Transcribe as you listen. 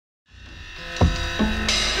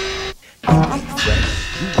You ain't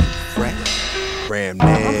fresh, you ain't fresh. Kram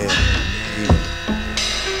Neves, yeah.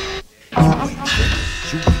 You ain't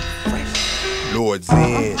fresh, you ain't fresh. Lord Zen,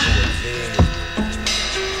 you ain't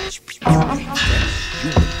fresh, you ain't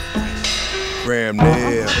fresh. Kram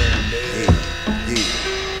Neves, yeah, yeah.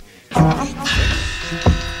 You ain't fresh, you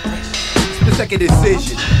ain't fresh. The second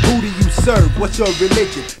decision, who do you serve? What's your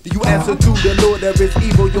religion? Do you answer to the Lord or is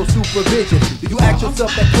evil your supervision? Do you ask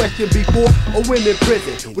yourself that question before or when in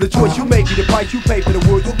prison? With a choice you make, be the price you pay for the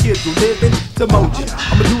world your kids will live in. Tomoja,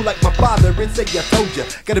 I'ma do like my father and say I told ya.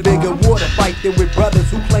 Got a bigger war to fight than with brothers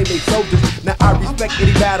who claim they soldiers. Now I respect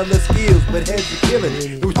any battle of skills, but heads are killing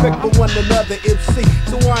it. No respect for one another, MC,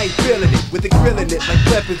 so I ain't feeling it. With the grilling it like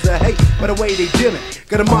weapons of hate, by the way they dealing.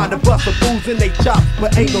 Got a mind to bust the fools in they chops,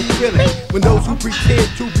 but ain't no feeling. When those who pretend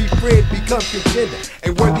to be friends become contender,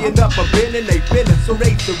 ain't worthy enough of bending, they bending, so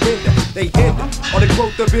they surrender. They hinder all the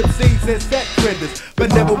growth of MCs and set trenders,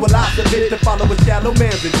 but never will I submit to follow a shallow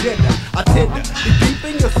man's agenda. I tend to be deep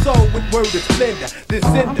in your soul with word of splendor. Then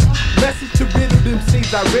send a message to riddled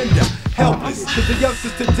MCs I render helpless, cause the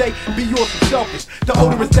youngsters today be yours and selfish. The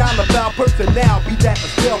older style of foul person now be that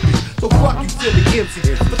of selfish. So fuck you silly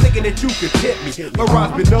MCs for thinking that you could tip me. My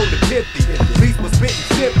rhymes been known to pimp thee, beats was spitting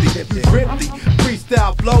simply. You empty,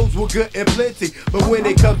 freestyle flows were good and plenty, but when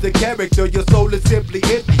it comes to character, your soul is simply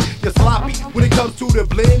empty. You're sloppy when it comes to the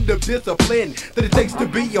blend of discipline that it takes to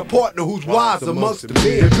be a partner who's wise amongst the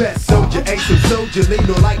men. The best soldier ain't some soldier, lean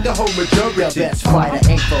on like the whole majority. The best fighter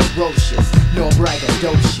ain't ferocious, no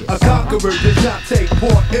braggadocious. A conqueror does not take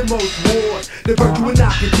part in most wars. The virtue of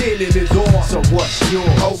not contending is all. So what's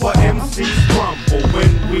yours? Over MCs crumble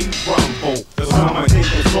when we rumble. The summer think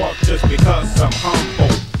is soft just because I'm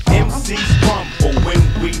humble. MCs crumble when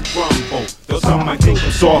we rumble. The summer think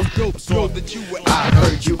is soft. I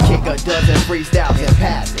heard you kick a dozen freestyles and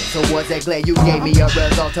pass it. So was that glad you gave me a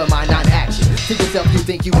result of my non-action? To yourself you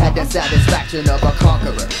think you had the satisfaction of a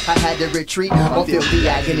conqueror. I had to retreat or feel the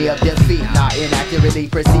agony of defeat. Not inaccurately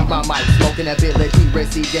perceive my mic smoking ability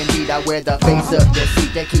received. Indeed I wear the face of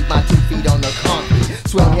deceit to keep my 2 feet on the concrete.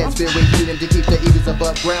 Swell heads filled with helium to keep the eagles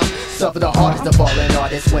above ground. Suffer the hardest of fallen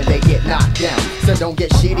artists when they get knocked down. So don't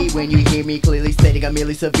get shitty when you hear me clearly stating I'm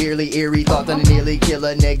merely severely eerie. Thoughts on a nearly kill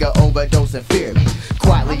a nigga overdose and fear me.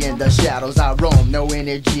 Quietly in the shadows I roam, no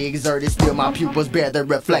energy exerted, still my pupils bear the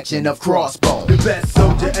reflection of crossbones. The best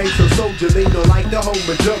soldier ain't so soldier, lean on like the whole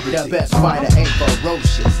majority. The best fighter ain't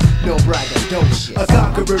ferocious, no braggadocious. A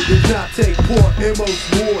conqueror does not take part in most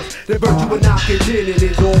wars. The virtue of not contending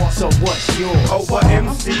is all. So what's yours? Over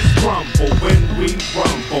MCs crumble when we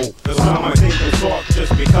rumble. The summer think is soft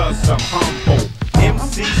just because I'm humble.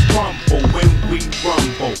 MCs crumble when we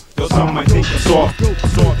rumble. The summer think is soft.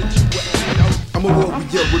 I'm a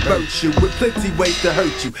warrior with virtue, with plenty ways to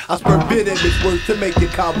hurt you. I spur venomous words to make your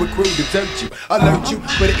coward crew desert you. Alert you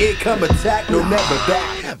for the income attack, no never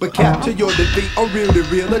that. But capture your defeat, or real to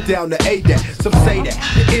real, or down to A that. Some say that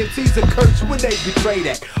the MCs are cursed when they betray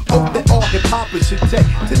that. Hope that all hip-hoppers should take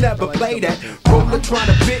to never play that. Roller trying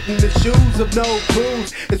to fit in the shoes of no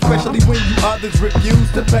crews, especially when you others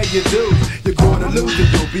refuse to pay your dues. You're gonna lose and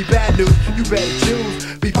you'll be bad news. You better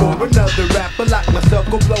choose before another rapper like myself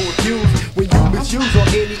go blow a fuse. When you misuse on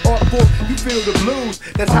any art form, you feel the blues.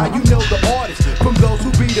 That's how you know the artist from those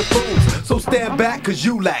who be the fools. So stand back cause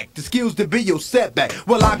you lack the skills to be your setback.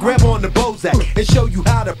 Well I grab on the Bozak and show you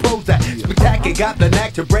how to pros that. Spectacular, got the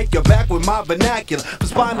knack to break your back with my vernacular. For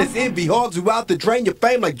spineless envy hogs who out to drain your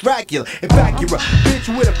fame like Dracula. In fact you're a bitch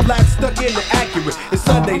with a flat stuck in the accurate. It's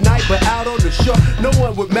Sunday night but out on the shore, no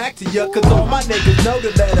one would mac to ya. Cause all my niggas know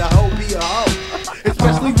to let a hoe be a hoe.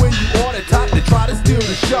 Especially when you on the top to try to steal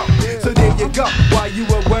the show. So there you go, while you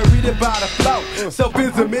were worried about a flow.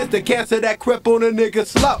 Selfism is the cancer that crept on a nigga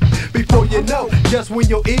slow. Before you know, just when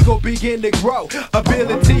your ego begin to grow,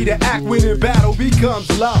 ability to act when in battle becomes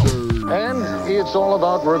low. And it's all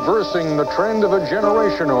about reversing the trend of a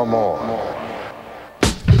generation or more.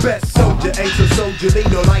 The best soldier ain't so soldier,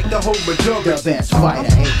 lean on like the whole majority. The best fighter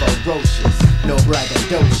ain't ferocious, no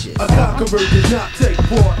braggadocious. A conqueror does not take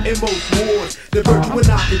part in most wars. The virtue of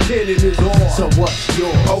not contending is all. So what's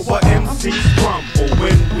yours? Over MCs crumble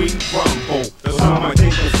when we rumble. The summer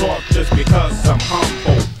think is soft just because I'm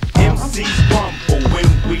humble. MCs crumble when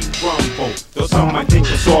we rumble. The summer think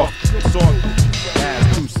is soft.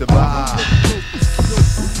 As to survive.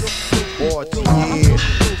 40 years.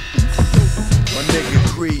 My nigga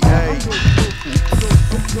create.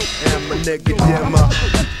 And my nigga Dimmer.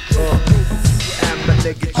 And my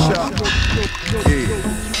nigga Chuck.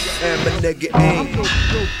 Yeah. And my nigga Ink.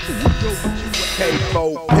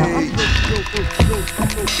 K4P.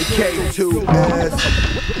 The K2S.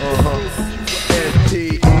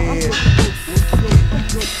 MTN.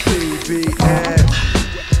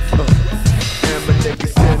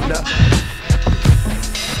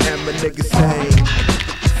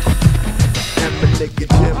 And my nigga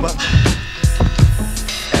Jimmer,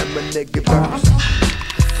 and my nigga Verse,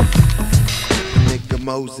 nigga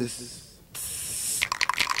Moses.